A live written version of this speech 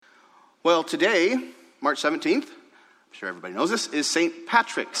Well, today, March 17th, I'm sure everybody knows this, is St.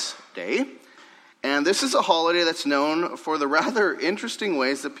 Patrick's Day. And this is a holiday that's known for the rather interesting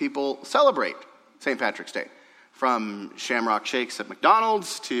ways that people celebrate St. Patrick's Day. From shamrock shakes at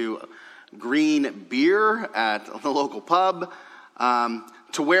McDonald's to green beer at the local pub,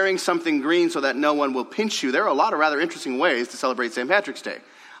 to wearing something green so that no one will pinch you. There are a lot of rather interesting ways to celebrate St. Patrick's Day.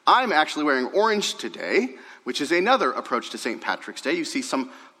 I'm actually wearing orange today, which is another approach to St. Patrick's Day. You see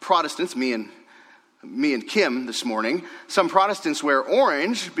some Protestants, me and Kim this morning, some Protestants wear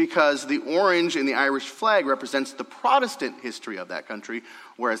orange because the orange in the Irish flag represents the Protestant history of that country,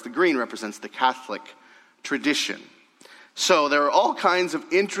 whereas the green represents the Catholic tradition. So there are all kinds of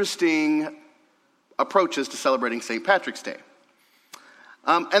interesting approaches to celebrating St. Patrick's Day.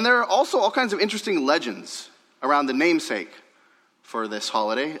 And there are also all kinds of interesting legends around the namesake for this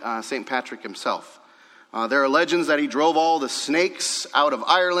holiday, St. Patrick himself. There are legends that he drove all the snakes out of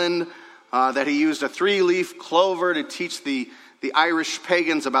Ireland, that he used a 3-leaf clover to teach the Irish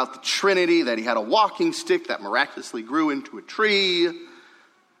pagans about the Trinity, that he had a walking stick that miraculously grew into a tree.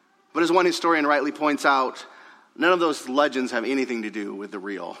 But as one historian rightly points out, none of those legends have anything to do with the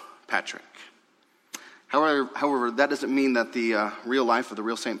real Patrick. However, that doesn't mean that the real life of the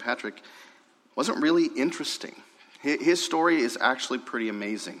real St. Patrick wasn't really interesting. His story is actually pretty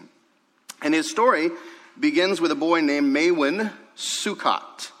amazing. And his story begins with a boy named Maewyn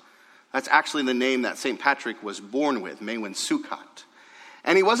Succat. That's actually the name that St. Patrick was born with, Maewyn Succat.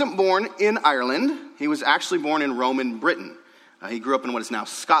 And he wasn't born in Ireland. He was actually born in Roman Britain. He grew up in what is now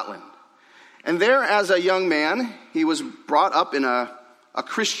Scotland. And there, as a young man, he was brought up in a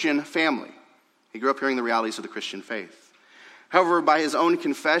Christian family. He grew up hearing the realities of the Christian faith. However, by his own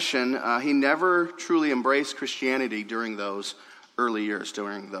confession, he never truly embraced Christianity during those early years,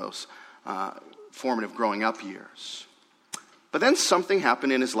 during those formative growing up years. But then something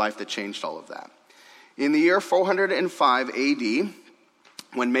happened in his life that changed all of that. In the year 405 AD,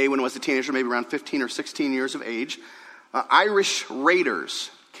 when Maewyn was a teenager, maybe around 15 or 16 years of age, Irish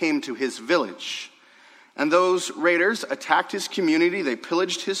raiders came to his village. And those raiders attacked his community, they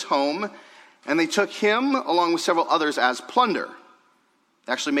pillaged his home, and they took him, along with several others, as plunder.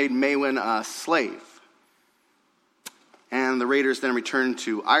 They actually made Maewyn a slave. And the raiders then returned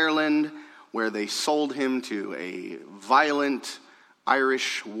to Ireland, where they sold him to a violent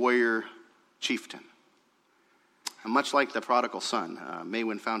Irish warrior chieftain. And much like the prodigal son,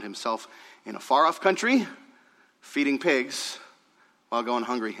 Maewyn found himself in a far-off country, feeding pigs while going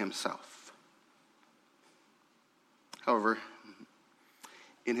hungry himself. However,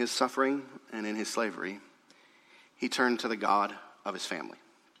 in his suffering and in his slavery, he turned to the God of his family.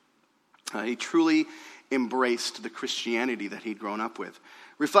 He truly embraced the Christianity that he'd grown up with.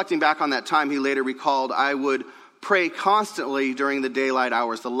 Reflecting back on that time, he later recalled, "I would pray constantly during the daylight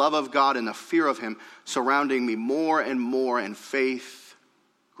hours, the love of God and the fear of him surrounding me more and more, and faith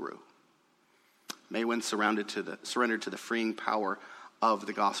grew." Maewyn surrendered to the freeing power of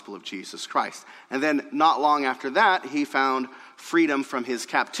the gospel of Jesus Christ. And then not long after that, he found freedom from his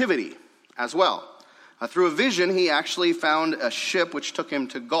captivity as well. Through a vision, he actually found a ship which took him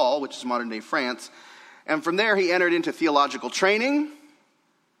to Gaul, which is modern-day France. And from there, he entered into theological training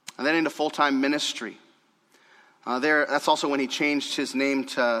and then into full-time ministry. That's also when he changed his name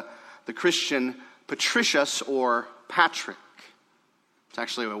to the Christian Patricius, or Patrick. It's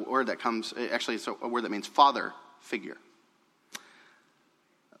actually a word that means father figure.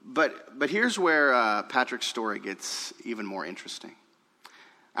 But here's where Patrick's story gets even more interesting.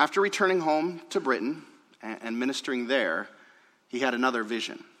 After returning home to Britain and ministering there, he had another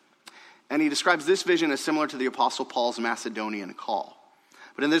vision. And he describes this vision as similar to the Apostle Paul's Macedonian call.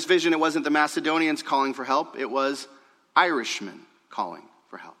 But in this vision, it wasn't the Macedonians calling for help. It was Irishmen calling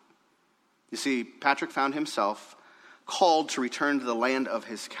for help. You see, Patrick found himself called to return to the land of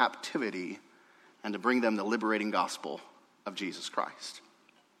his captivity and to bring them the liberating gospel of Jesus Christ.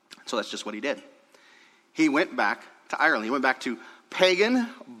 So that's just what he did. He went back to Ireland. He went back to pagan,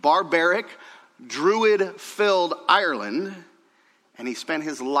 barbaric, druid-filled Ireland, and he spent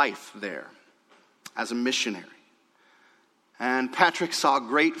his life there as a missionary. And Patrick saw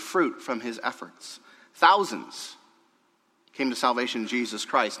great fruit from his efforts. Thousands came to salvation in Jesus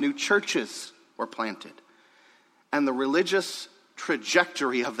Christ. New churches were planted. And the religious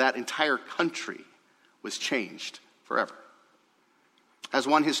trajectory of that entire country was changed forever. As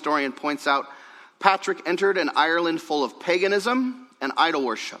one historian points out, Patrick entered an Ireland full of paganism and idol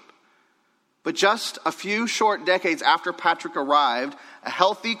worship. But just a few short decades after Patrick arrived, a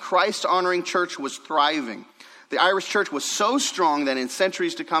healthy, Christ-honoring church was thriving. The Irish church was so strong that in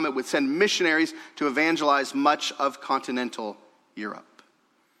centuries to come, it would send missionaries to evangelize much of continental Europe.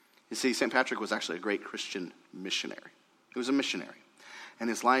 You see, St. Patrick was actually a great Christian missionary. He was a missionary. And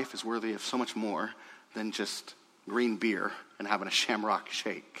his life is worthy of so much more than just green beer and having a shamrock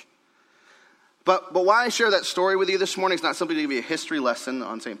shake. But why I share that story with you this morning is not simply to give you a history lesson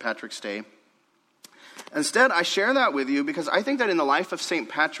on St. Patrick's Day. Instead, I share that with you because I think that in the life of St.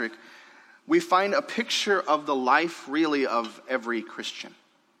 Patrick, we find a picture of the life really of every Christian.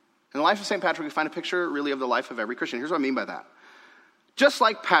 In the life of St. Patrick, we find a picture really of the life of every Christian. Here's what I mean by that. Just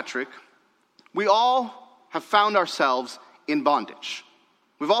like Patrick, we all have found ourselves in bondage.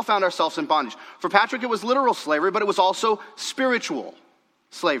 We've all found ourselves in bondage. For Patrick, it was literal slavery, but it was also spiritual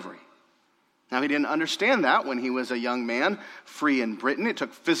slavery. Now, he didn't understand that when he was a young man free in Britain. It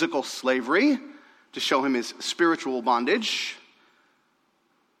took physical slavery to show him his spiritual bondage.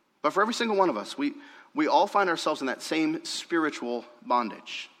 But for every single one of us, we all find ourselves in that same spiritual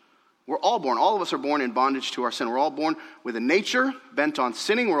bondage. We're all of us are born in bondage to our sin. We're all born with a nature bent on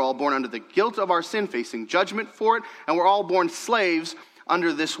sinning. We're all born under the guilt of our sin, facing judgment for it. And we're all born slaves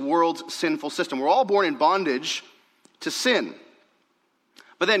under this world's sinful system. We're all born in bondage to sin.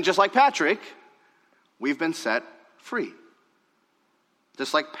 But then, just like Patrick, we've been set free.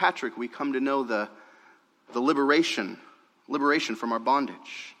 Just like Patrick, we come to know the liberation from our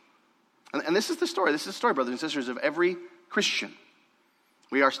bondage. And this is the story. This is the story, brothers and sisters, of every Christian.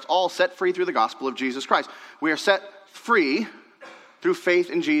 We are all set free through the gospel of Jesus Christ. We are set free through faith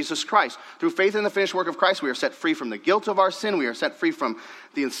in Jesus Christ. Through faith in the finished work of Christ, we are set free from the guilt of our sin. We are set free from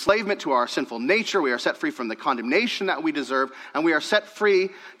the enslavement to our sinful nature. We are set free from the condemnation that we deserve. And we are set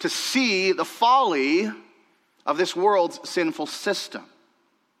free to see the folly of this world's sinful system.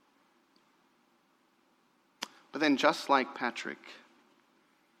 But then, just like Patrick,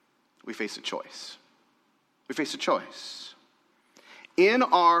 we face a choice. We face a choice. In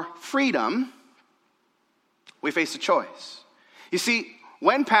our freedom, we face a choice. You see,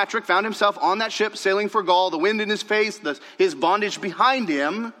 when Patrick found himself on that ship sailing for Gaul, the wind in his face, his bondage behind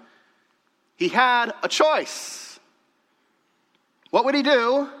him, he had a choice. What would he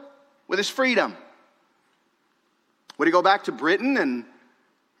do with his freedom? Would he go back to Britain and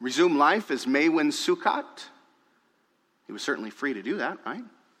resume life as Maewyn Succat? He was certainly free to do that, right?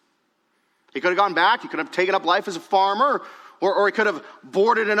 He could have gone back. He could have taken up life as a farmer, or he could have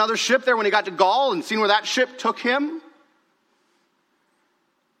boarded another ship there when he got to Gaul and seen where that ship took him.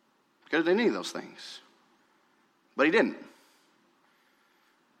 He could have done any of those things. But he didn't.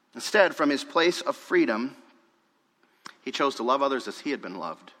 Instead, from his place of freedom, he chose to love others as he had been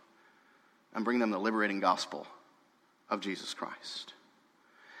loved and bring them the liberating gospel of Jesus Christ.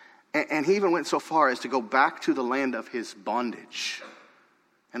 And he even went so far as to go back to the land of his bondage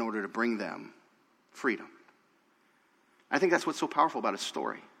in order to bring them freedom. I think that's what's so powerful about his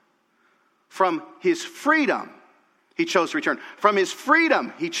story. From his freedom, he chose to return. From his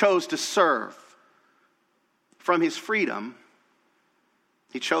freedom, he chose to serve. From his freedom,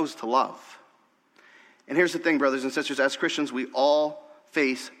 he chose to love. And here's the thing, brothers and sisters, as Christians, we all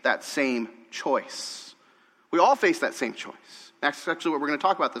face that same choice. We all face that same choice. That's actually what we're going to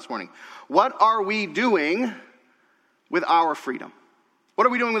talk about this morning. What are we doing with our freedom? What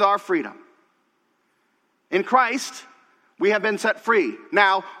are we doing with our freedom? In Christ, we have been set free.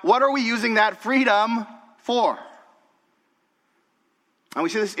 Now, what are we using that freedom for? And we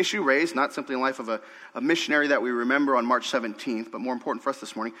see this issue raised, not simply in the life of a missionary that we remember on March 17th, but more important for us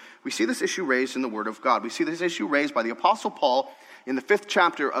this morning, we see this issue raised in the Word of God. We see this issue raised by the Apostle Paul in the 5th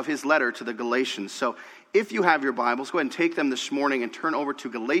chapter of his letter to the Galatians. So if you have your Bibles, go ahead and take them this morning and turn over to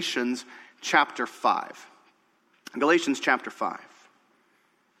Galatians chapter 5. Galatians chapter 5.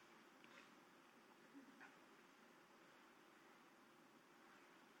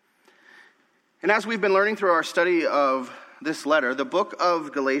 And as we've been learning through our study of this letter, the book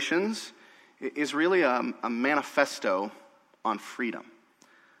of Galatians is really a manifesto on freedom.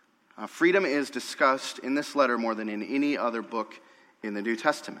 Freedom is discussed in this letter more than in any other book in the New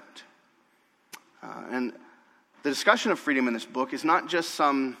Testament. And the discussion of freedom in this book is not just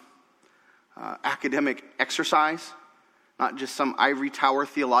some academic exercise, not just some ivory tower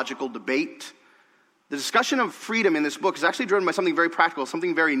theological debate. The discussion of freedom in this book is actually driven by something very practical,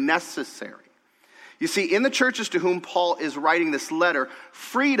 something very necessary. You see, in the churches to whom Paul is writing this letter,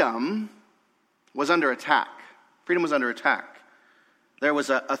 freedom was under attack. Freedom was under attack. There was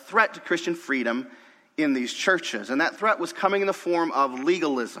a threat to Christian freedom in these churches, and that threat was coming in the form of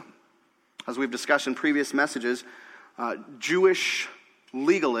legalism. As we've discussed in previous messages, Jewish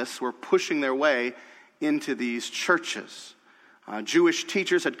legalists were pushing their way into these churches. Jewish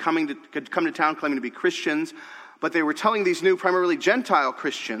teachers had come to town claiming to be Christians, but they were telling these new, primarily Gentile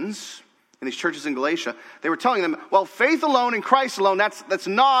Christians in these churches in Galatia, they were telling them, well, faith alone in Christ alone, that's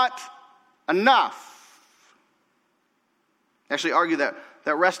not enough. They actually argue that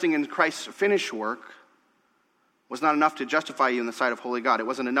resting in Christ's finished work was not enough to justify you in the sight of holy God. It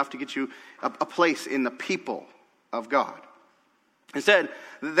wasn't enough to get you a place in the people of God. Instead,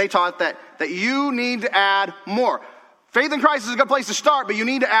 they taught that you need to add more. Faith in Christ is a good place to start, but you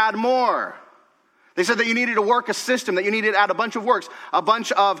need to add more. They said that you needed to work a system, that you needed to add a bunch of works, a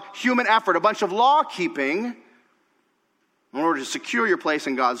bunch of human effort, a bunch of law keeping in order to secure your place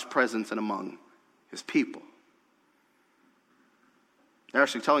in God's presence and among his people. They're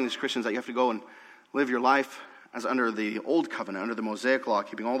actually telling these Christians that you have to go and live your life as under the old covenant, under the Mosaic law,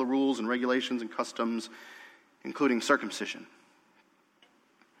 keeping all the rules and regulations and customs, including circumcision.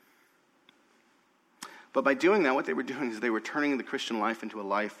 But by doing that, what they were doing is they were turning the Christian life into a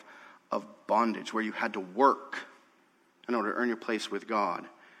life of bondage, where you had to work in order to earn your place with God,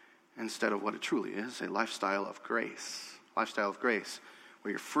 instead of what it truly is, a lifestyle of grace. Lifestyle of grace,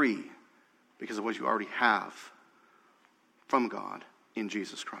 where you're free because of what you already have from God in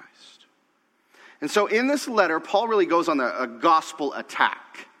Jesus Christ. And so in this letter, Paul really goes on a gospel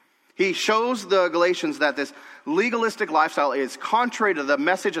attack. He shows the Galatians that this legalistic lifestyle is contrary to the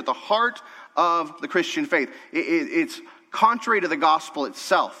message at the heart of the Christian faith. It's contrary to the gospel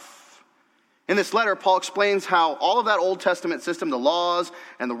itself. In this letter, Paul explains how all of that Old Testament system, the laws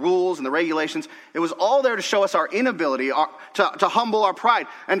and the rules and the regulations, it was all there to show us our inability, to humble our pride,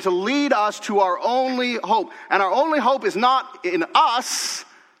 and to lead us to our only hope. And our only hope is not in us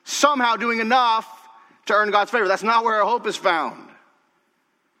somehow doing enough to earn God's favor. That's not where our hope is found.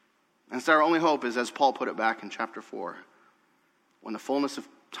 Instead, our only hope is, as Paul put it back in chapter 4, when the fullness of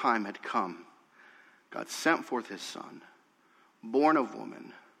time had come, God sent forth his Son, born of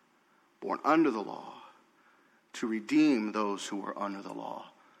woman, born under the law, to redeem those who were under the law,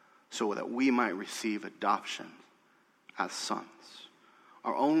 so that we might receive adoption as sons.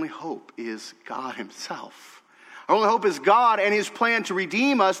 Our only hope is God himself. Our only hope is God and his plan to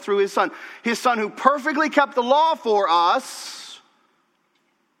redeem us through his Son who perfectly kept the law for us,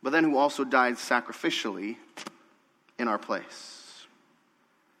 but then who also died sacrificially in our place.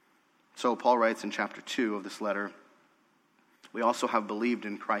 So Paul writes in chapter 2 of this letter, we also have believed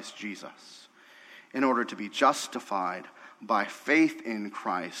in Christ Jesus in order to be justified by faith in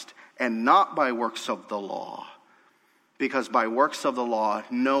Christ and not by works of the law, because by works of the law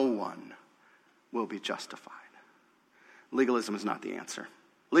no one will be justified. Legalism is not the answer.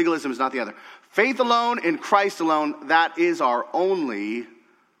 Legalism is not the other. Faith alone in Christ alone, that is our only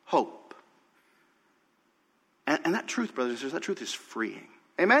hope. And that truth, brothers and sisters, that truth is freeing.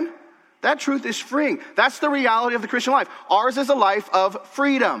 Amen? That truth is freeing. That's the reality of the Christian life. Ours is a life of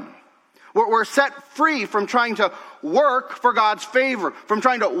freedom. We're set free from trying to work for God's favor, from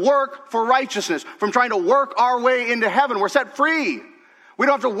trying to work for righteousness, from trying to work our way into heaven. We're set free. We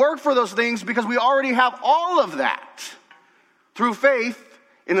don't have to work for those things because we already have all of that through faith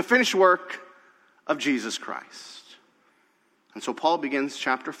in the finished work of Jesus Christ. And so Paul begins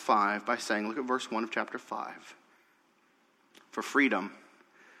chapter 5 by saying, look at verse 1 of chapter 5. For freedom,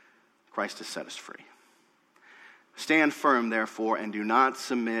 Christ has set us free. Stand firm, therefore, and do not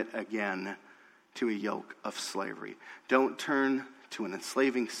submit again to a yoke of slavery. Don't turn to an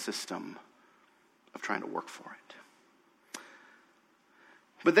enslaving system of trying to work for it.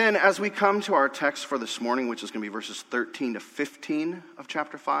 But then, as we come to our text for this morning, which is going to be verses 13 to 15 of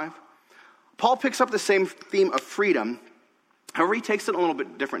chapter 5, Paul picks up the same theme of freedom. However, he takes it in a little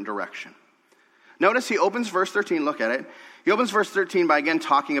bit different direction. Notice he opens verse 13, look at it. He opens verse 13 by again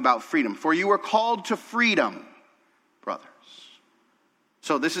talking about freedom. For you were called to freedom, brothers.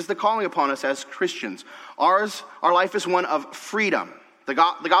 So this is the calling upon us as Christians. Our life is one of freedom. The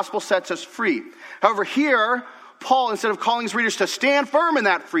gospel sets us free. However, here, Paul, instead of calling his readers to stand firm in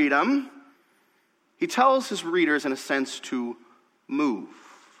that freedom, he tells his readers, in a sense, to move.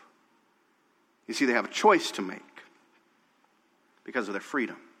 You see, they have a choice to make because of their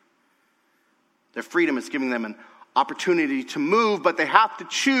freedom. Their freedom is giving them an opportunity to move, but they have to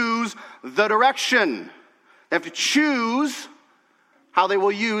choose the direction. They have to choose how they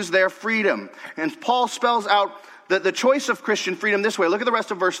will use their freedom. And Paul spells out the choice of Christian freedom this way. Look at the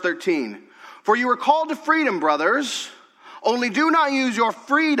rest of verse 13. For you were called to freedom, brothers, only do not use your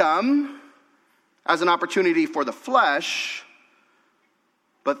freedom as an opportunity for the flesh,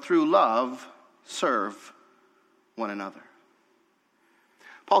 but through love serve one another.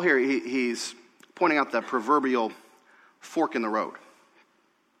 Paul here, he's pointing out the proverbial fork in the road.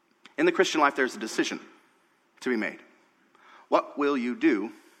 In the Christian life, there's a decision to be made. What will you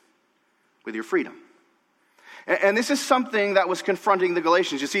do with your freedom? And this is something that was confronting the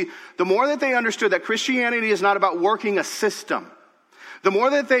Galatians. You see, the more that they understood that Christianity is not about working a system, the more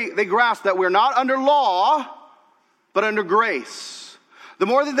that they grasped that we're not under law, but under grace, the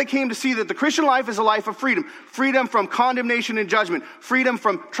more that they came to see that the Christian life is a life of freedom. Freedom from condemnation and judgment. Freedom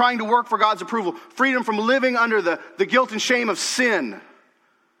from trying to work for God's approval. Freedom from living under the guilt and shame of sin.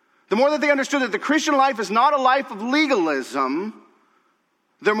 The more that they understood that the Christian life is not a life of legalism,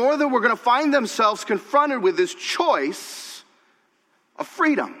 the more that we're going to find themselves confronted with this choice of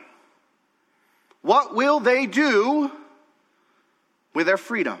freedom. What will they do with their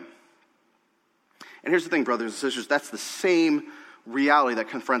freedom? And here's the thing, brothers and sisters, that's the same reality that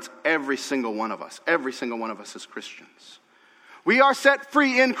confronts every single one of us as Christians. We are set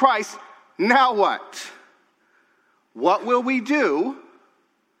free in Christ. Now what? What will we do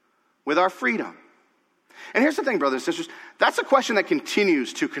with our freedom? And here's the thing, brothers and sisters, that's a question that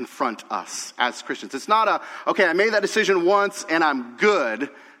continues to confront us as Christians. It's not okay, I made that decision once and I'm good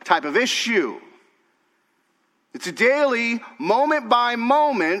type of issue. It's a daily, moment by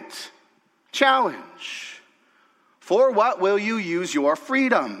moment challenge. For what will you use your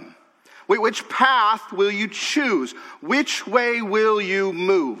freedom? Which path will you choose? Which way will you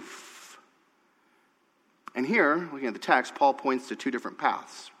move? And here, looking at the text, Paul points to two different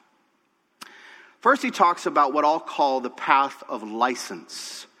paths. First, he talks about what I'll call the path of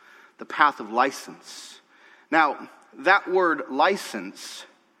license. The path of license. Now, that word license,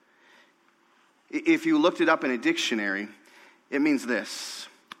 if you looked it up in a dictionary, it means this: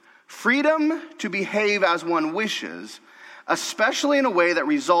 freedom to behave as one wishes, especially in a way that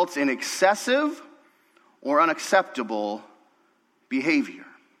results in excessive or unacceptable behavior.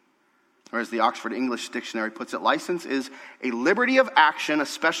 Or as the Oxford English Dictionary puts it, license is a liberty of action,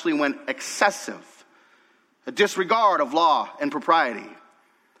 especially when excessive, a disregard of law and propriety,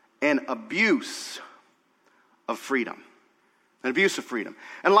 an abuse of freedom. An abuse of freedom.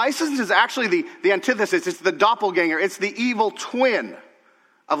 And license is actually the antithesis. It's the doppelganger. It's the evil twin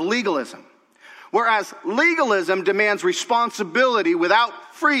of legalism. Whereas legalism demands responsibility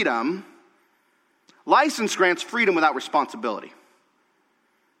without freedom, license grants freedom without responsibility.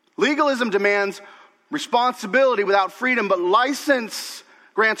 Legalism demands responsibility without freedom, but license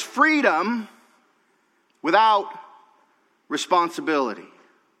grants freedom without responsibility.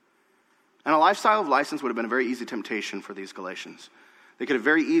 And a lifestyle of license would have been a very easy temptation for these Galatians. They could have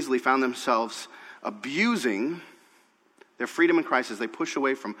very easily found themselves abusing their freedom in Christ as they push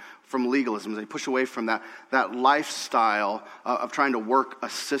away from legalism, as they push away from that lifestyle of trying to work a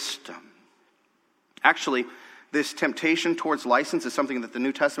system. Actually, this temptation towards license is something that the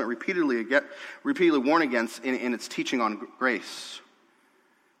New Testament repeatedly warn against in its teaching on grace.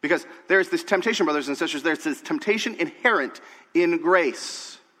 Because there's this temptation, brothers and sisters, there's this temptation inherent in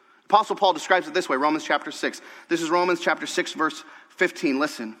grace. Apostle Paul describes it this way, Romans chapter 6. This is Romans chapter 6, verse 15.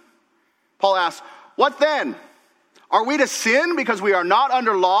 Listen. Paul asks, what then? Are we to sin because we are not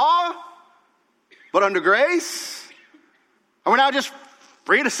under law, but under grace? Are we now just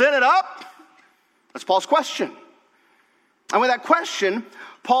free to sin it up? That's Paul's question. And with that question,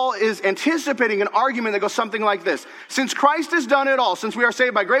 Paul is anticipating an argument that goes something like this. Since Christ has done it all, since we are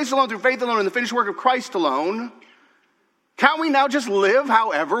saved by grace alone, through faith alone, in the finished work of Christ alone, can't we now just live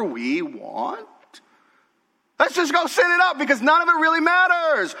however we want? Let's just go sin it up because none of it really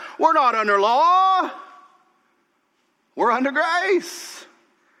matters. We're not under law. We're under grace.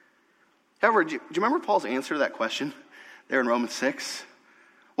 However, do you remember Paul's answer to that question there in Romans 6?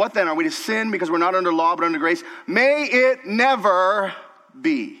 What then? Are we to sin because we're not under law but under grace? May it never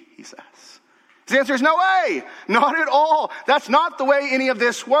be, he says. His answer is no way. Not at all. That's not the way any of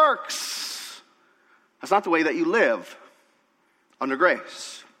this works. That's not the way that you live under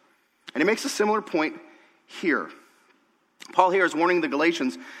grace. And he makes a similar point here. Paul here is warning the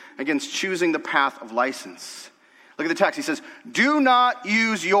Galatians against choosing the path of license. Look at the text. He says, do not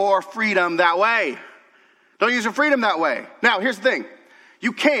use your freedom that way. Don't use your freedom that way. Now, here's the thing.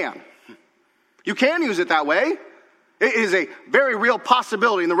 You can. You can use it that way. It is a very real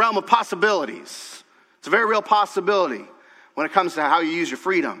possibility in the realm of possibilities. It's a very real possibility when it comes to how you use your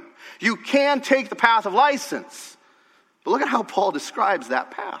freedom. You can take the path of license. But look at how Paul describes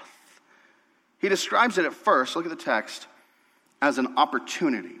that path. He describes it at first, look at the text, as an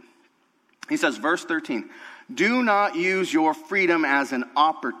opportunity. He says, verse 13, do not use your freedom as an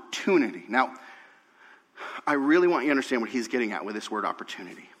opportunity. Now, I really want you to understand what he's getting at with this word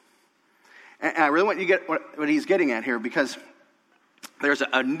opportunity. And I really want you to get what he's getting at here, because there's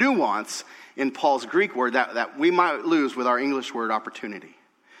a nuance in Paul's Greek word that we might lose with our English word opportunity.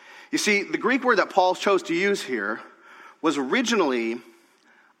 You see, the Greek word that Paul chose to use here was originally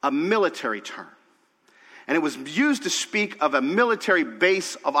a military term. And it was used to speak of a military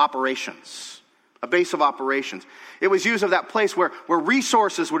base of operations. A base of operations. It was used of that place where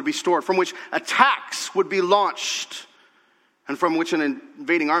resources would be stored, from which attacks would be launched, and from which an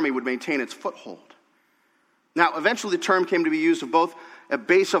invading army would maintain its foothold. Now, eventually the term came to be used of both a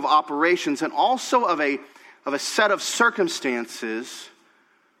base of operations and also of a set of circumstances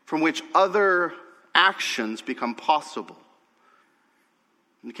from which other actions become possible.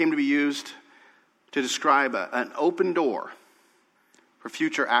 And it came to be used to describe an open door for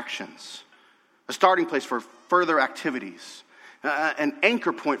future actions, a starting place for further activities, an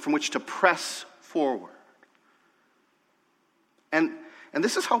anchor point from which to press forward. And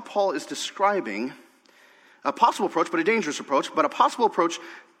this is how Paul is describing a possible approach, but a dangerous approach, but a possible approach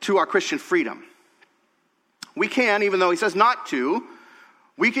to our Christian freedom. We can, even though he says not to,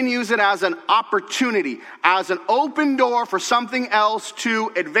 we can use it as an opportunity, as an open door for something else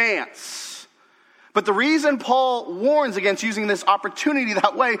to advance. But the reason Paul warns against using this opportunity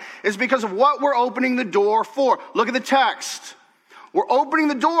that way is because of what we're opening the door for. Look at the text. We're opening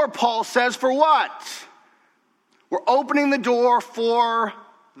the door, Paul says, for what? We're opening the door for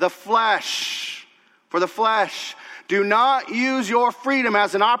the flesh. For the flesh. Do not use your freedom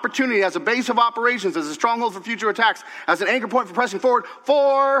as an opportunity, as a base of operations, as a stronghold for future attacks, as an anchor point for pressing forward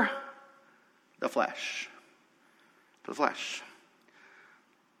for the flesh. For the flesh.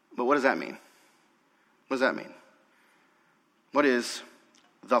 But what does that mean? What does that mean? What is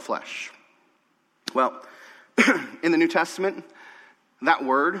the flesh? Well, in the New Testament, that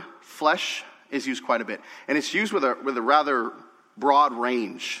word, flesh, is used quite a bit. And it's used with a rather broad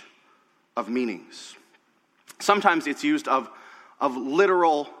range of meanings. Sometimes it's used of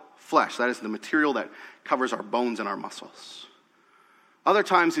literal flesh. That is the material that covers our bones and our muscles. Other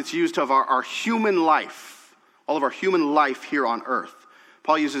times it's used of our human life, all of our human life here on earth.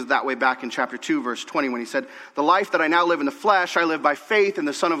 Paul uses it that way back in chapter 2, verse 20, when he said, "The life that I now live in the flesh, I live by faith in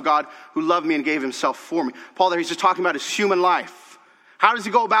the Son of God who loved me and gave himself for me." Paul there, he's just talking about his human life. How does he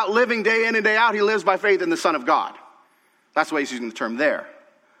go about living day in and day out? He lives by faith in the Son of God. That's the way he's using the term there.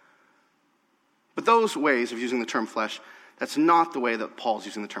 But those ways of using the term flesh, that's not the way that Paul's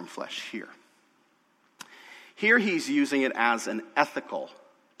using the term flesh here. Here he's using it as an ethical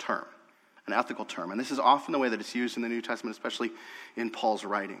term. An ethical term. And this is often the way that it's used in the New Testament, especially in Paul's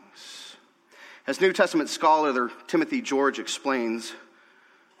writings. As New Testament scholar Timothy George explains,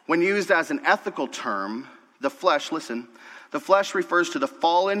 when used as an ethical term, the flesh, listen, the flesh refers to the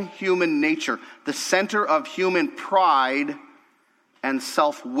fallen human nature, the center of human pride and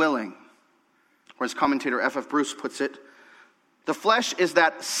self-willing. Or as commentator F.F. Bruce puts it, the flesh is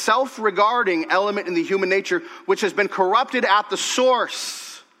that self-regarding element in the human nature which has been corrupted at the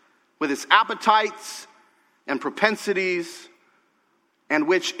source with its appetites and propensities, and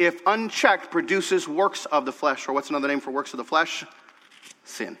which, if unchecked, produces works of the flesh. Or what's another name for works of the flesh?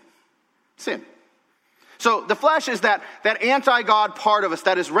 Sin. Sin. So the flesh is that anti-God part of us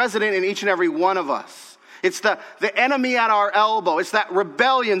that is resident in each and every one of us. It's the enemy at our elbow. It's that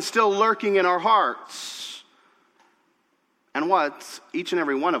rebellion still lurking in our hearts. And what? Each and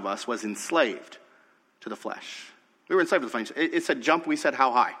every one of us was enslaved to the flesh. We were enslaved to the flesh. It said jump, we said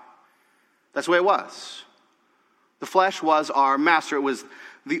how high. That's the way it was. The flesh was our master. It was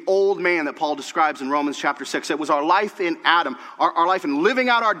the old man that Paul describes in Romans chapter 6. It was our life in Adam, our life in living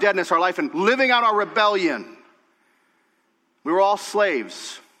out our deadness, our life in living out our rebellion. We were all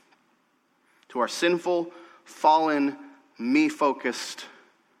slaves to our sinful, fallen, me-focused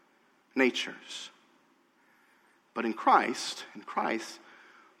natures. But in Christ,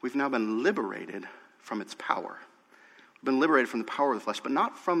 we've now been liberated from its power. We've been liberated from the power of the flesh, but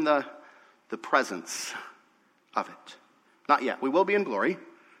not from the presence of it. Not yet. We will be in glory.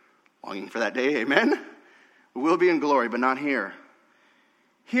 Longing for that day, amen? We will be in glory, but not here.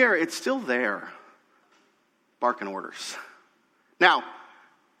 Here, it's still there. Barking orders. Now,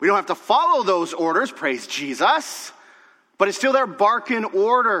 we don't have to follow those orders, praise Jesus, but it's still there, barking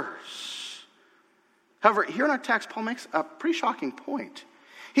orders. However, here in our text, Paul makes a pretty shocking point.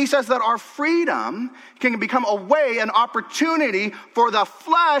 He says that our freedom can become a way, an opportunity for the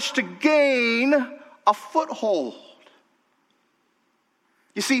flesh to gain a foothold.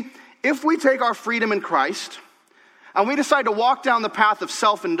 You see, if we take our freedom in Christ and we decide to walk down the path of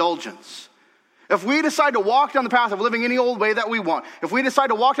self-indulgence, if we decide to walk down the path of living any old way that we want, if we decide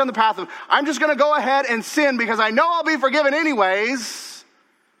to walk down the path of, I'm just going to go ahead and sin because I know I'll be forgiven anyways.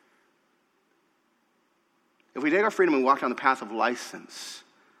 If we take our freedom and walk down the path of license,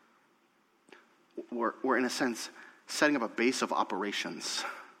 we're in a sense setting up a base of operations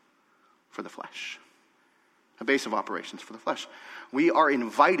for the flesh. a base of operations for the flesh. We are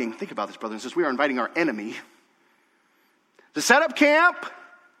inviting, think about this, brothers and sisters, we are inviting our enemy to set up camp,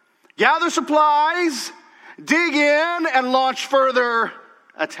 gather supplies, dig in, and launch further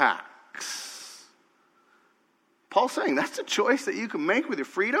attacks. Paul's saying that's a choice that you can make with your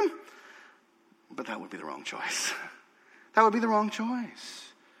freedom, but that would be the wrong choice. That would be the wrong choice.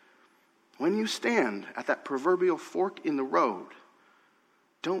 When you stand at that proverbial fork in the road,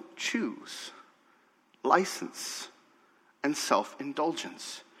 don't choose license and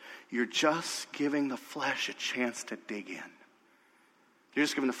self-indulgence. You're just giving the flesh a chance to dig in. You're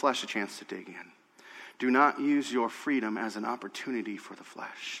just giving the flesh a chance to dig in. Do not use your freedom as an opportunity for the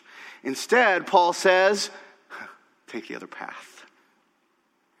flesh. Instead, Paul says, take the other path.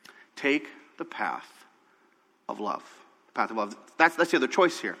 Take the path of love. The path of love. That's the other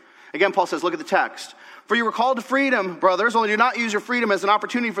choice here. Again, Paul says, look at the text. For you were called to freedom, brothers, only do not use your freedom as an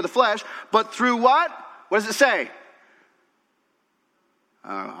opportunity for the flesh, but through what? What does it say?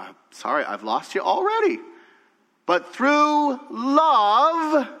 Sorry, I've lost you already. But through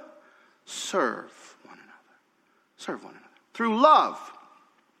love, serve one another. Serve one another. Through love,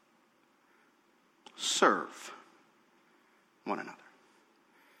 serve one another.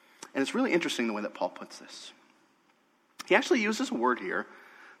 And it's really interesting the way that Paul puts this. He actually uses a word here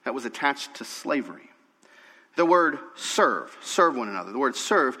that was attached to slavery. The word serve one another. The word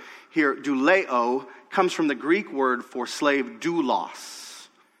serve here, douleo, comes from the Greek word for slave, doulos.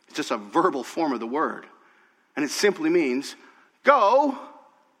 It's just a verbal form of the word. And it simply means, go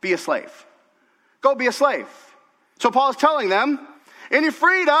be a slave. Go be a slave. So Paul is telling them, in your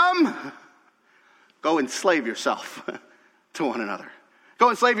freedom, go enslave yourself to one another. Go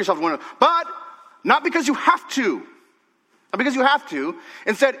enslave yourself to one another. But not because you have to. Not because you have to.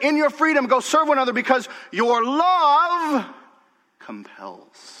 Instead, in your freedom, go serve one another because your love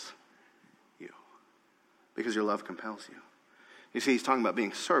compels you. Because your love compels you. You see, he's talking about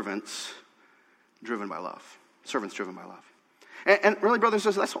being servants driven by love. Servants driven by love. And really, brothers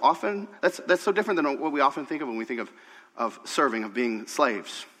and sisters, that's so different than what we often think of when we think of serving, of being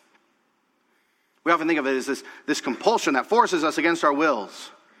slaves. We often think of it as this compulsion that forces us against our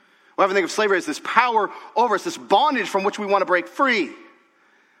wills. We often think of slavery as this power over us, this bondage from which we want to break free.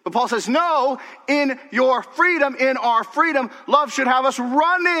 But Paul says, no, in your freedom, in our freedom, love should have us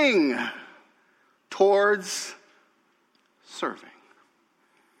running towards serving.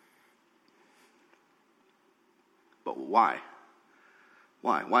 But why?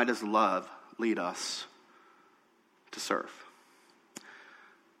 Why? Why does love lead us to serve?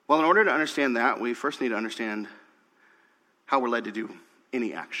 Well, in order to understand that, we first need to understand how we're led to do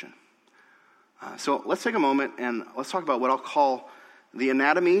any action. So let's take a moment and let's talk about what I'll call the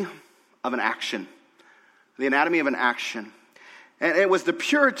anatomy of an action. The anatomy of an action. And it was the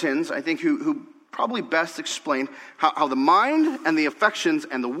Puritans, I think, who probably best explained how the mind and the affections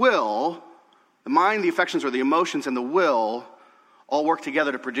and the will, the mind, the affections, or the emotions and the will all work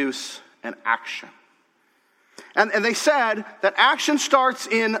together to produce an action. And they said that action starts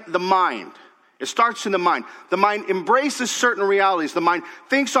in the mind. It starts in the mind. The mind embraces certain realities. The mind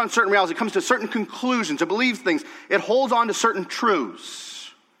thinks on certain realities. It comes to certain conclusions. It believes things. It holds on to certain truths.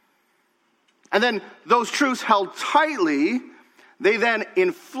 And then those truths held tightly, they then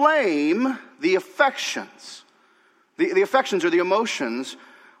inflame the affections. The affections or the emotions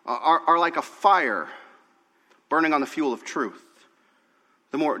are like a fire burning on the fuel of truth.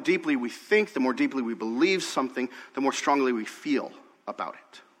 The more deeply we think, the more deeply we believe something, the more strongly we feel about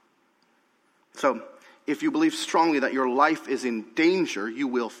it. So, if you believe strongly that your life is in danger, you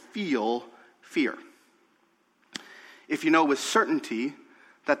will feel fear. If you know with certainty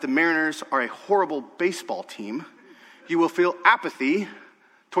that the Mariners are a horrible baseball team, you will feel apathy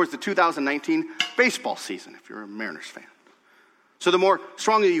towards the 2019 baseball season, if you're a Mariners fan. So the more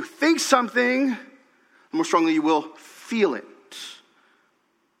strongly you think something, the more strongly you will feel it.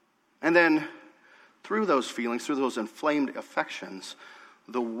 And then, through those feelings, through those inflamed affections,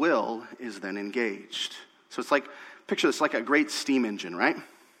 the will is then engaged. So it's like, picture this like a great steam engine, right?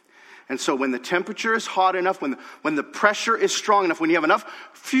 And so when the temperature is hot enough, when the pressure is strong enough, when you have enough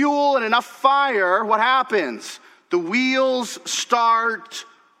fuel and enough fire, what happens? The wheels start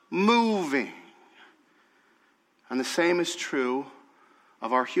moving. And the same is true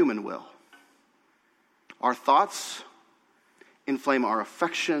of our human will. Our thoughts inflame our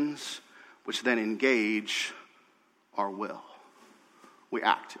affections, which then engage our will. We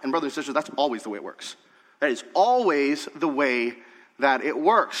act. And brothers and sisters, that's always the way it works. That is always the way that it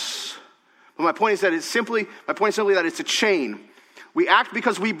works. But my point is simply that it's a chain. We act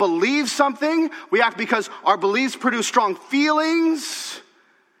because we believe something. We act because our beliefs produce strong feelings.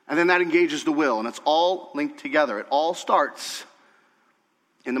 And then that engages the will, and it's all linked together. It all starts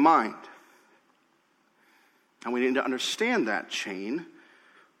in the mind. And we need to understand that chain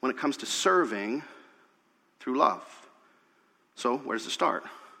when it comes to serving through love. So where does it start?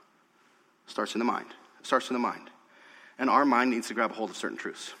 It starts in the mind. It starts in the mind. And our mind needs to grab a hold of certain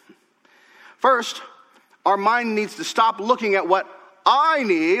truths. First, our mind needs to stop looking at what I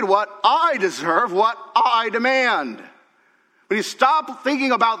need, what I deserve, what I demand. We need to stop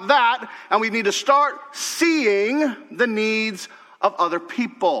thinking about that, and we need to start seeing the needs of other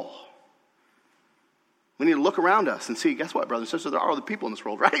people. We need to look around us and see, guess what, brothers and sisters? There are other people in this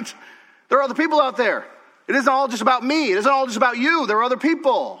world, right? There are other people out there. It isn't all just about me. It isn't all just about you. There are other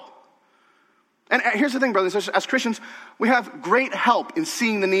people. And here's the thing, brothers and sisters. As Christians, we have great help in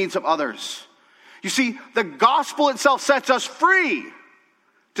seeing the needs of others. You see, the gospel itself sets us free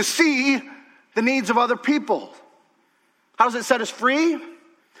to see the needs of other people. How does it set us free?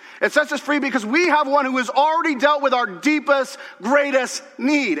 It sets us free because we have one who has already dealt with our deepest, greatest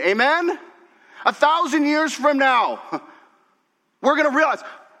need. Amen? 1,000 years from now, we're going to realize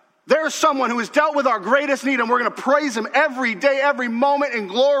there's someone who has dealt with our greatest need, and we're going to praise him every day, every moment in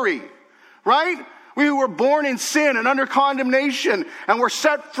glory. Right? We were born in sin and under condemnation, and we're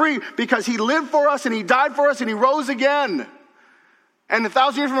set free because he lived for us, and he died for us, and he rose again. And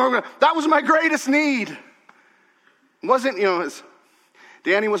 1,000 years from now, that was my greatest need. It wasn't, as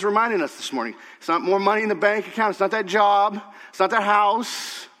Danny was reminding us this morning, it's not more money in the bank account, it's not that job, it's not that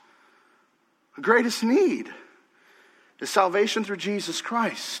house. The greatest need is salvation through Jesus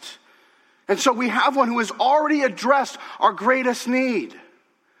Christ. And so we have one who has already addressed our greatest need.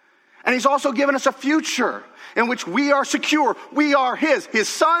 And he's also given us a future in which we are secure. We are his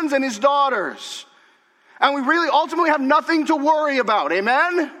sons and his daughters. And we really ultimately have nothing to worry about.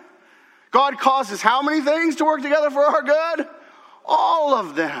 Amen? God causes how many things to work together for our good? All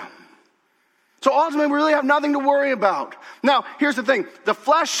of them. So ultimately we really have nothing to worry about. Now, here's the thing. The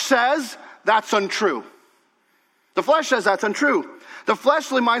flesh says that's untrue. The flesh says that's untrue. The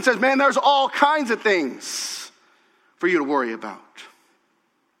fleshly mind says, man, there's all kinds of things for you to worry about.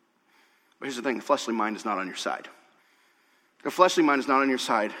 But here's the thing, the fleshly mind is not on your side. The fleshly mind is not on your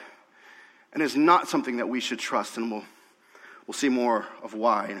side, and is not something that we should trust, and we'll see more of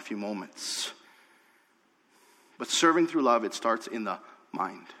why in a few moments. But serving through love, it starts in the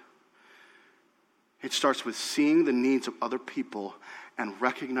mind. It starts with seeing the needs of other people and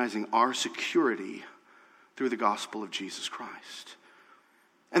recognizing our security through the gospel of Jesus Christ.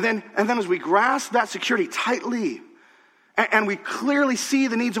 And then as we grasp that security tightly, and we clearly see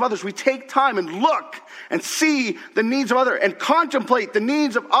the needs of others, we take time and look and see the needs of others and contemplate the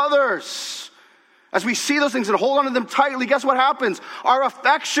needs of others. As we see those things and hold on to them tightly, guess what happens? Our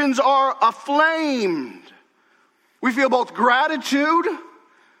affections are aflamed. We feel both gratitude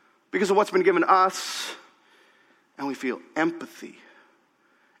because of what's been given us, and we feel empathy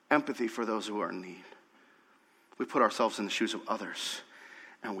for those who are in need. We put ourselves in the shoes of others,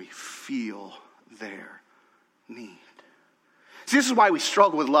 and we feel their need. See, this is why we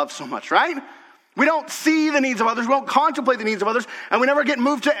struggle with love so much, right? We don't see the needs of others, we don't contemplate the needs of others, and we never get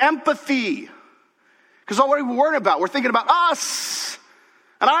moved to empathy. Because all we're worried about, we're thinking about us,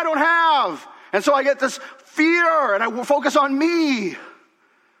 and I don't have. And so I get this fear, and I will focus on me.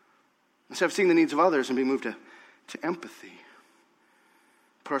 Instead of seeing the needs of others and being moved to empathy.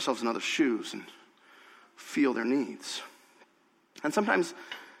 Put ourselves in others' shoes and feel their needs. And sometimes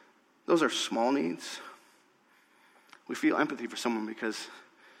those are small needs. We feel empathy for someone because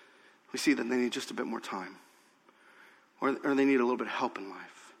we see that they need just a bit more time. Or they need a little bit of help in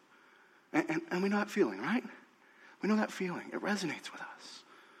life. And we know that feeling, right? We know that feeling. It resonates with us.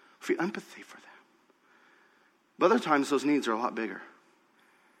 We feel empathy for them. But other times those needs are a lot bigger.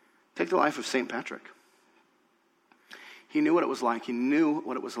 Take the life of St. Patrick. He knew what it was like. He knew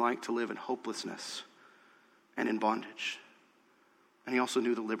what it was like to live in hopelessness and in bondage. And he also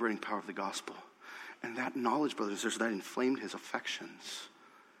knew the liberating power of the gospel. And that knowledge, brothers, that inflamed his affections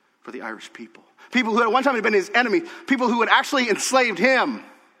for the Irish people. People who at one time had been his enemy. People who had actually enslaved him.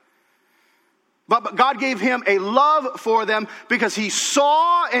 But God gave him a love for them because he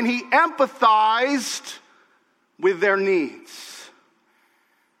saw and he empathized with their needs.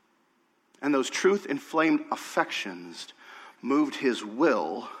 And those truth-inflamed affections moved his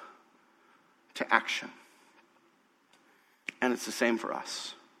will to action. And it's the same for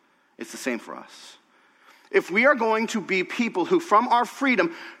us. It's the same for us. If we are going to be people who from our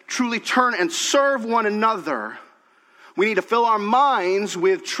freedom truly turn and serve one another, we need to fill our minds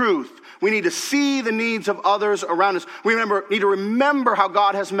with truth. We need to see the needs of others around us. We need to remember how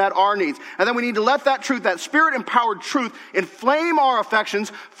God has met our needs. And then we need to let that truth, that Spirit-empowered truth, inflame our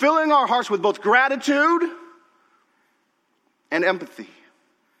affections, filling our hearts with both gratitude and empathy.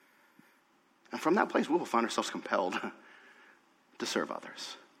 And from that place, we will find ourselves compelled to serve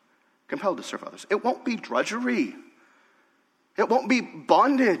others. Compelled to serve others. It won't be drudgery. It won't be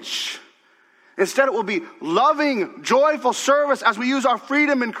bondage. Instead, it will be loving, joyful service as we use our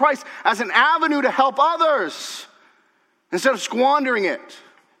freedom in Christ as an avenue to help others, instead of squandering it,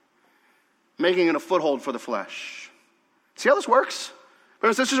 making it a foothold for the flesh. See how this works?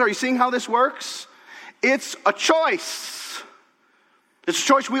 Brothers and sisters, are you seeing how this works? It's a choice. It's a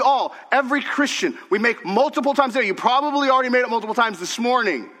choice every Christian, we make multiple times a day. You probably already made it multiple times this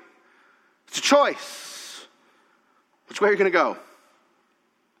morning. It's a choice. Which way are you going to go?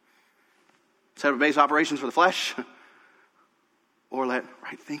 Set up base operations for the flesh? Or let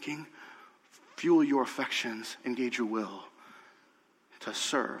right thinking fuel your affections, engage your will to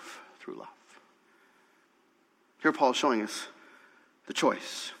serve through love? Here Paul is showing us the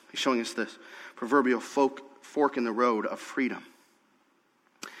choice. He's showing us this proverbial fork in the road of freedom.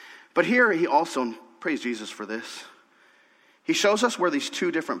 But here he also, praise Jesus for this, he shows us where these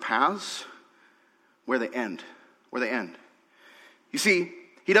two different paths, where they end. You see,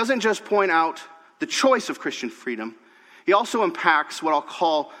 he doesn't just point out the choice of Christian freedom. He also unpacks what I'll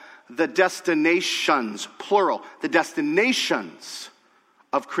call the destinations, plural, the destinations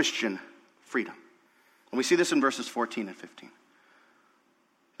of Christian freedom. And we see this in verses 14 and 15.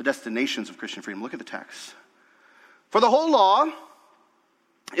 The destinations of Christian freedom. Look at the text. For the whole law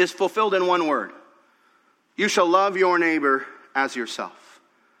is fulfilled in one word. You shall love your neighbor as yourself.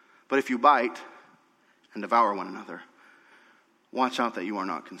 But if you bite and devour one another, watch out that you are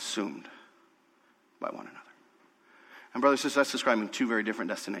not consumed by one another. And brothers and sisters, that's describing two very different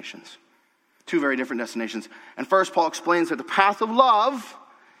destinations. Two very different destinations. And first, Paul explains that the path of love,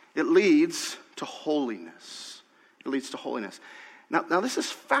 it leads to holiness. It leads to holiness. Now this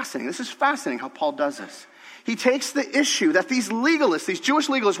is fascinating. This is fascinating how Paul does this. He takes the issue that these legalists, these Jewish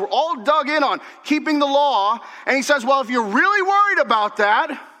legalists, were all dug in on keeping the law, and he says, well, if you're really worried about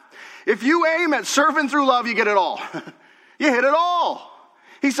that, if you aim at serving through love, you get it all. You hit it all.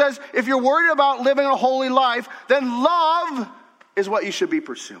 He says, if you're worried about living a holy life, then love is what you should be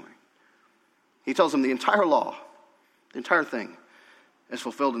pursuing. He tells them the entire law, the entire thing, is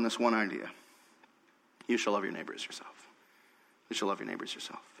fulfilled in this one idea. You shall love your neighbor as yourself. You shall love your neighbor as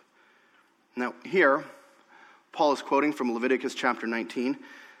yourself. Now, here, Paul is quoting from Leviticus chapter 19,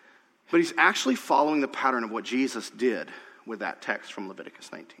 but he's actually following the pattern of what Jesus did with that text from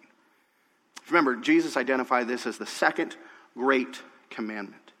Leviticus 19. Remember, Jesus identified this as the second great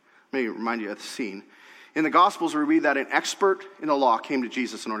commandment. Let me remind you of the scene. In the Gospels, we read that an expert in the law came to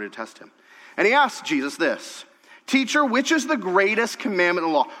Jesus in order to test him. And he asked Jesus this, Teacher, which is the greatest commandment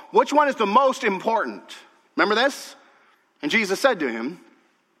in the law? Which one is the most important? Remember this? And Jesus said to him,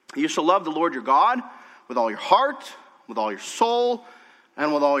 You shall love the Lord your God with all your heart, with all your soul,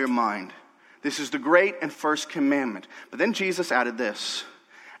 and with all your mind. This is the great and first commandment. But then Jesus added this,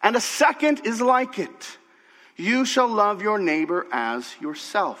 and a second is like it. You shall love your neighbor as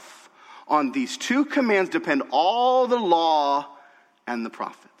yourself. On these two commands depend all the law and the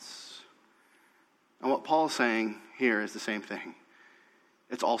prophets. And what Paul is saying here is the same thing.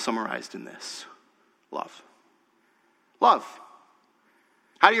 It's all summarized in this. Love. Love.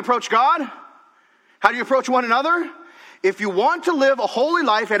 How do you approach God? How do you approach one another? If you want to live a holy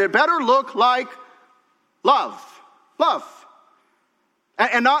life, it had better look like love. Love.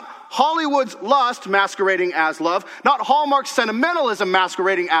 And not Hollywood's lust masquerading as love. Not Hallmark's sentimentalism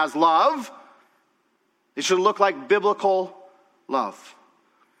masquerading as love. It should look like biblical love.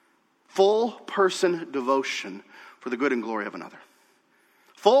 Full person devotion for the good and glory of another.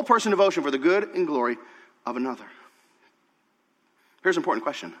 Full person devotion for the good and glory of another. Here's an important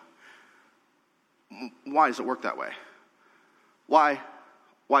question. Why does it work that way? Why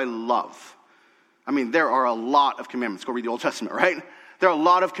love? I mean, there are a lot of commandments. Go read the Old Testament, right? There are a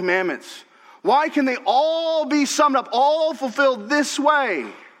lot of commandments. Why can they all be summed up, all fulfilled this way?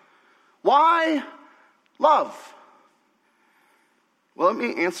 Why love? Well, let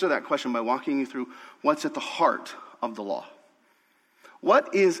me answer that question by walking you through what's at the heart of the law.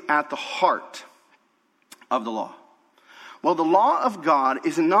 What is at the heart of the law? Well, the law of God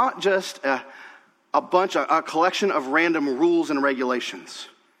is not just a collection of random rules and regulations.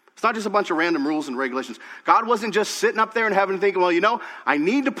 It's not just a bunch of random rules and regulations. God wasn't just sitting up there in heaven thinking, well, I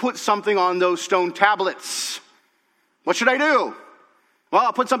need to put something on those stone tablets. What should I do? Well,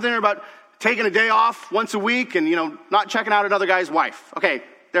 I'll put something there about taking a day off once a week and, not checking out another guy's wife. Okay,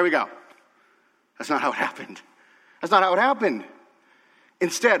 there we go. That's not how it happened. That's not how it happened.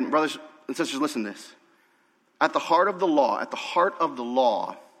 Instead, brothers and sisters, listen to this. At the heart of the law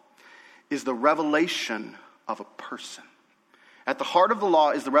is the revelation of a person. At the heart of the law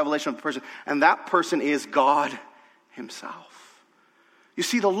is the revelation of a person, and that person is God himself. You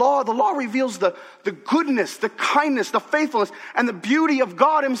see, the law reveals the goodness, the kindness, the faithfulness, and the beauty of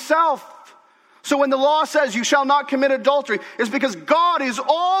God himself. So when the law says you shall not commit adultery, it's because God is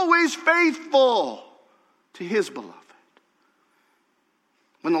always faithful to his beloved.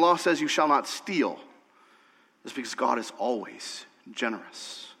 When the law says you shall not steal, it's because God is always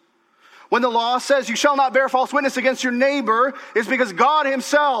generous. When the law says you shall not bear false witness against your neighbor, it's because God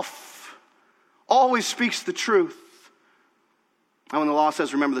himself always speaks the truth. And when the law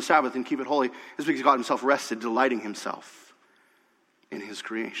says remember the Sabbath and keep it holy, it's because God himself rested, delighting himself in his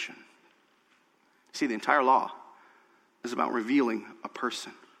creation. See, the entire law is about revealing a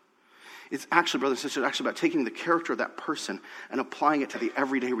person. It's actually, brothers and sisters, about taking the character of that person and applying it to the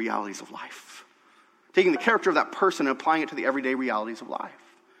everyday realities of life. Taking the character of that person and applying it to the everyday realities of life.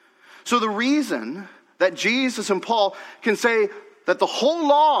 So the reason that Jesus and Paul can say that the whole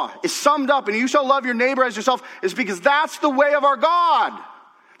law is summed up in you shall love your neighbor as yourself is because that's the way of our God.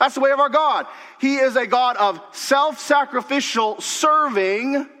 That's the way of our God. He is a God of self-sacrificial,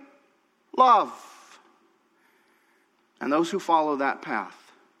 serving love. And those who follow that path,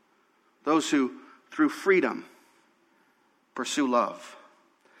 those who, through freedom, pursue love,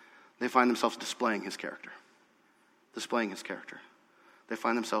 they find themselves displaying his character. Displaying his character. They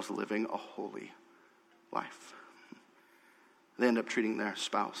find themselves living a holy life. They end up treating their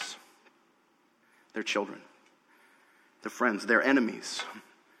spouse, their children, their friends, their enemies,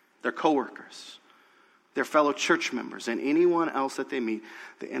 their coworkers, their fellow church members, and anyone else that they meet,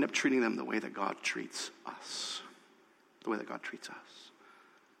 they end up treating them the way that God treats us. The way that God treats us.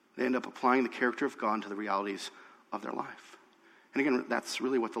 They end up applying the character of God to the realities of their life. And again, that's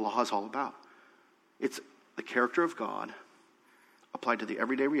really what the law is all about. It's the character of God applied to the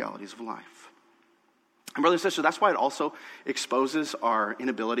everyday realities of life. And brothers and sisters, that's why it also exposes our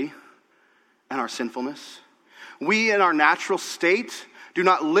inability and our sinfulness. We, in our natural state, do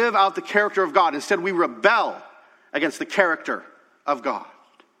not live out the character of God. Instead, we rebel against the character of God.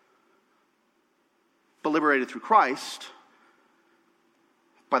 But liberated through Christ,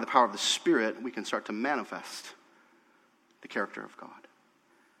 by the power of the Spirit, we can start to manifest the character of God.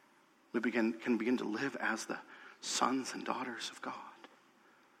 We can begin to live as the sons and daughters of God.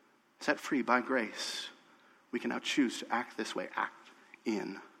 Set free by grace, we can now choose to act this way, act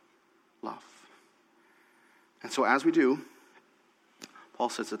in love. And so as we do, Paul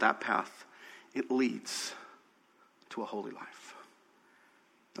says that path, it leads to a holy life.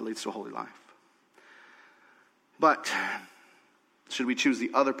 It leads to a holy life. But should we choose the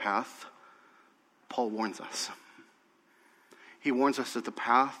other path, Paul warns us. He warns us that the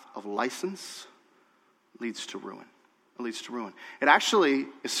path of license leads to ruin. It leads to ruin. It actually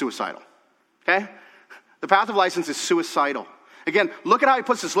is suicidal. Okay? The path of license is suicidal. Again, look at how he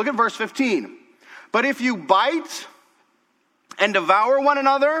puts this. Look at verse 15. But if you bite and devour one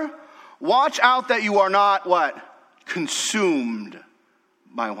another, watch out that you are not, what? Consumed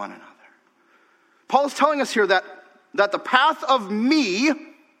by one another. Paul is telling us here that the path of me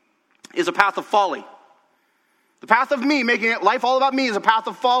is a path of folly. The path of me, making it life all about me, is a path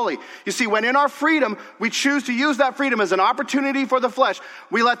of folly. You see, when in our freedom, we choose to use that freedom as an opportunity for the flesh,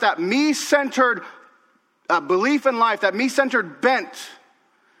 we let that me-centered belief in life, that me-centered bent,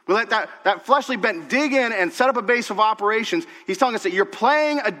 we let that fleshly bent dig in and set up a base of operations. He's telling us that you're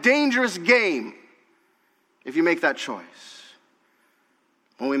playing a dangerous game if you make that choice.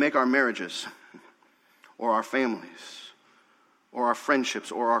 When we make our marriages, or our families, or our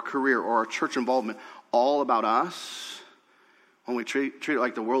friendships, or our career, or our church involvement all about us, when we treat it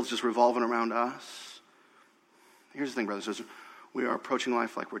like the world's just revolving around us, here's the thing, brothers and sisters, we are approaching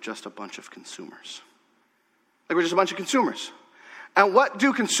life like we're just a bunch of consumers. Like we're just a bunch of consumers. And what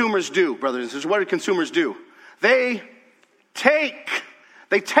do consumers do, brothers and sisters? What do consumers do? They take.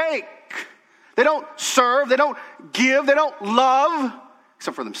 They take. They don't serve. They don't give. They don't love,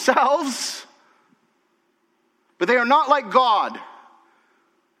 except for themselves. But they are not like God.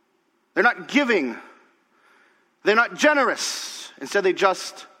 They're not giving. They're not generous. Instead, they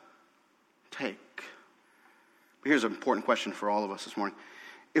just take. But here's an important question for all of us this morning.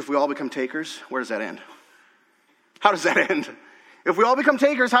 If we all become takers, where does that end? How does that end? If we all become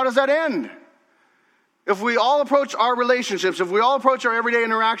takers, how does that end? If we all approach our relationships, if we all approach our everyday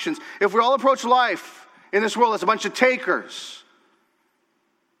interactions, if we all approach life in this world as a bunch of takers,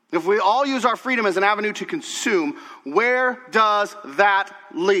 if we all use our freedom as an avenue to consume, where does that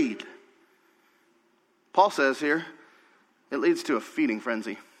lead? Paul says here, it leads to a feeding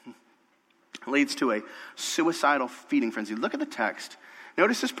frenzy. It leads to a suicidal feeding frenzy. Look at the text.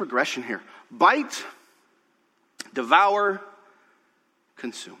 Notice this progression here. Bite, devour,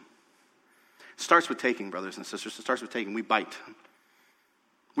 consume. It starts with taking, brothers and sisters. It starts with taking. We bite.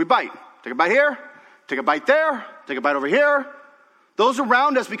 We bite. Take a bite here, take a bite there, take a bite over here. Those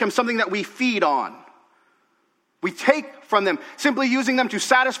around us become something that we feed on. We take from them, simply using them to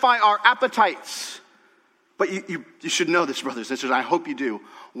satisfy our appetites. But you should know this, brothers and sisters. I hope you do.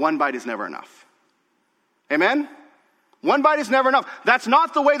 One bite is never enough. Amen? One bite is never enough. That's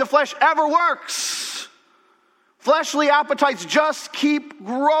not the way the flesh ever works. Fleshly appetites just keep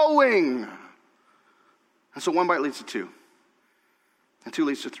growing. And so one bite leads to two. And two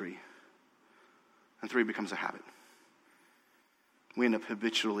leads to three. And three becomes a habit. We end up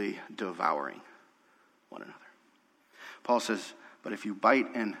habitually devouring one another. Paul says, but if you bite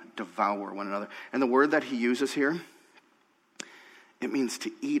and devour one another. And the word that he uses here, it means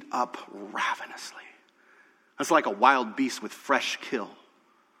to eat up ravenously. That's like a wild beast with fresh kill.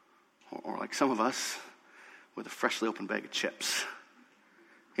 Or like some of us with a freshly opened bag of chips.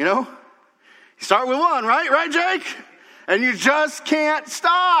 You know? You start with one, right? Right, Jake? And you just can't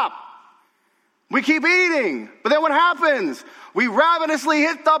stop. We keep eating. But then what happens? We ravenously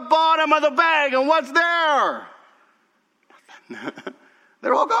hit the bottom of the bag, and what's there? Nothing.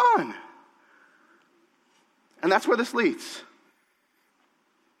 They're all gone. And that's where this leads.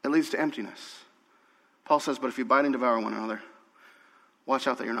 It leads to emptiness. Paul says, but if you bite and devour one another, watch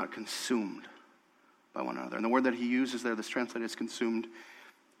out that you're not consumed by one another. And the word that he uses there that's translated as consumed,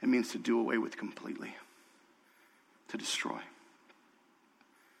 it means to do away with completely. To destroy.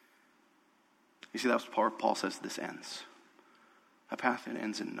 You see, that's what Paul says this ends. A path that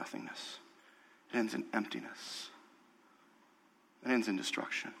ends in nothingness. It ends in emptiness. It ends in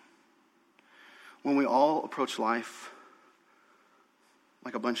destruction. When we all approach life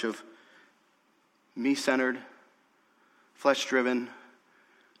like a bunch of me-centered, flesh-driven,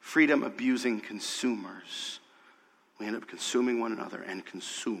 freedom-abusing consumers, we end up consuming one another and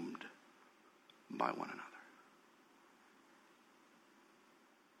consumed by one another.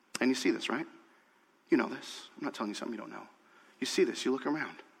 And you see this, right? You know this. I'm not telling you something you don't know. You see this. You look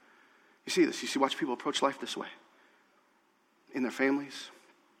around. You see this. You watch people approach life this way. In their families,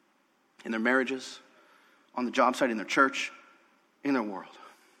 in their marriages, on the job site, in their church, in their world.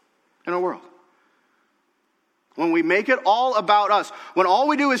 In our world. When we make it all about us, when all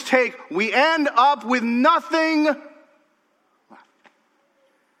we do is take, we end up with nothing left.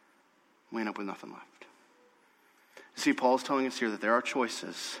 We end up with nothing left. See, Paul's telling us here that there are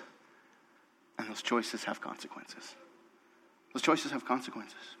choices, and those choices have consequences. Those choices have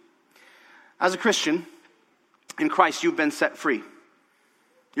consequences. As a Christian, in Christ, you've been set free.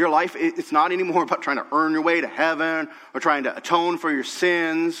 Your life, it's not anymore about trying to earn your way to heaven, or trying to atone for your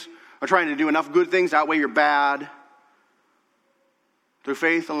sins, or trying to do enough good things to outweigh your bad. Through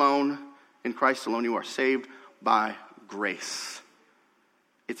faith alone, in Christ alone, you are saved by grace.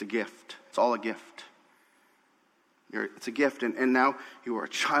 It's a gift. It's all a gift. It's a gift, and now you are a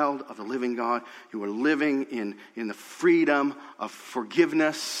child of the living God. You are living in the freedom of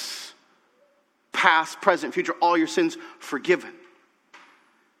forgiveness, past, present, future, all your sins forgiven.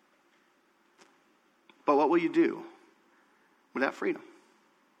 But what will you do with that freedom?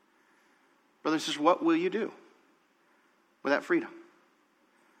 Brothers and sisters, what will you do with that freedom?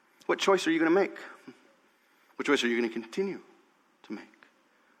 What choice are you going to make? What choice are you going to continue to make?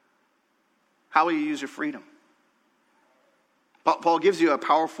 How will you use your freedom? Paul gives you a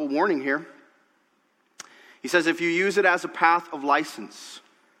powerful warning here. He says if you use it as a path of license,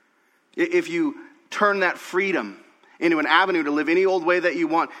 if you turn that freedom into an avenue to live any old way that you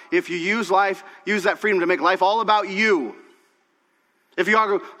want, if you use that freedom to make life all about you, if you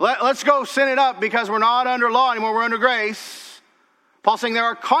argue, let's go sin it up because we're not under law anymore, we're under grace, Paul's saying there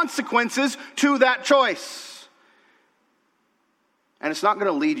are consequences to that choice. And it's not going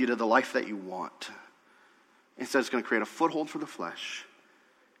to lead you to the life that you want. Instead, it's going to create a foothold for the flesh,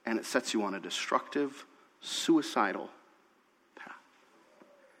 and it sets you on a destructive, suicidal path.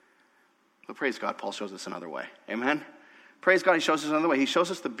 But praise God, Paul shows us another way. Amen? Praise God, he shows us another way. He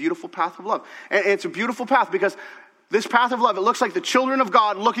shows us the beautiful path of love. And it's a beautiful path because this path of love, it looks like the children of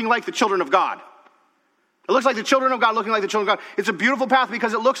God looking like the children of God. It looks like the children of God looking like the children of God. It's a beautiful path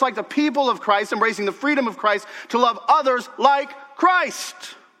because it looks like the people of Christ embracing the freedom of Christ to love others like Christ.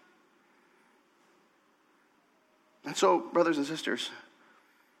 And so, brothers and sisters,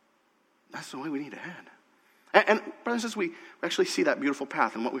 that's the way we need to head. And brothers and sisters, we actually see that beautiful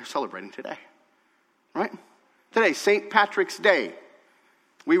path in what we're celebrating today. Right? Today, St. Patrick's Day.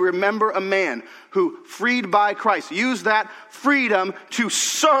 We remember a man who, freed by Christ, used that freedom to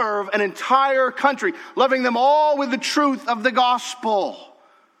serve an entire country, loving them all with the truth of the gospel.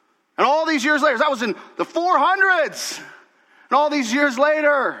 And all these years later, that was in the 400s. And all these years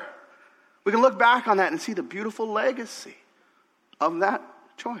later, we can look back on that and see the beautiful legacy of that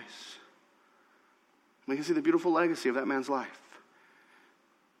choice. We can see the beautiful legacy of that man's life.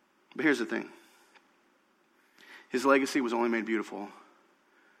 But here's the thing. His legacy was only made beautiful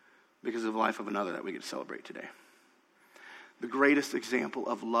because of the life of another that we get to celebrate today. The greatest example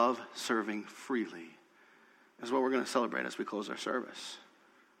of love serving freely is what we're going to celebrate as we close our service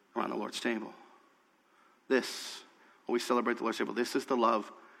around the Lord's table. This, when we celebrate the Lord's table, this is the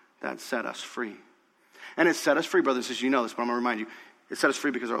love that set us free. And it set us free, brothers and sisters, you know this, but I'm going to remind you, it set us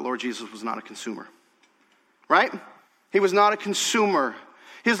free because our Lord Jesus was not a consumer. Right? He was not a consumer.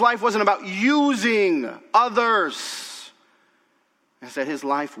 His life wasn't about using others. Instead, his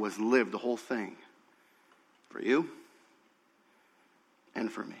life was lived, the whole thing, for you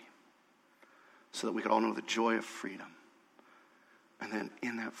and for me, so that we could all know the joy of freedom. And then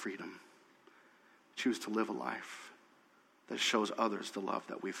in that freedom, choose to live a life that shows others the love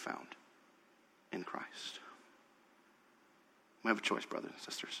that we've found in Christ. We have a choice, brothers and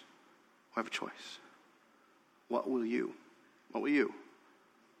sisters. We have a choice. What will you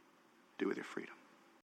do with your freedom?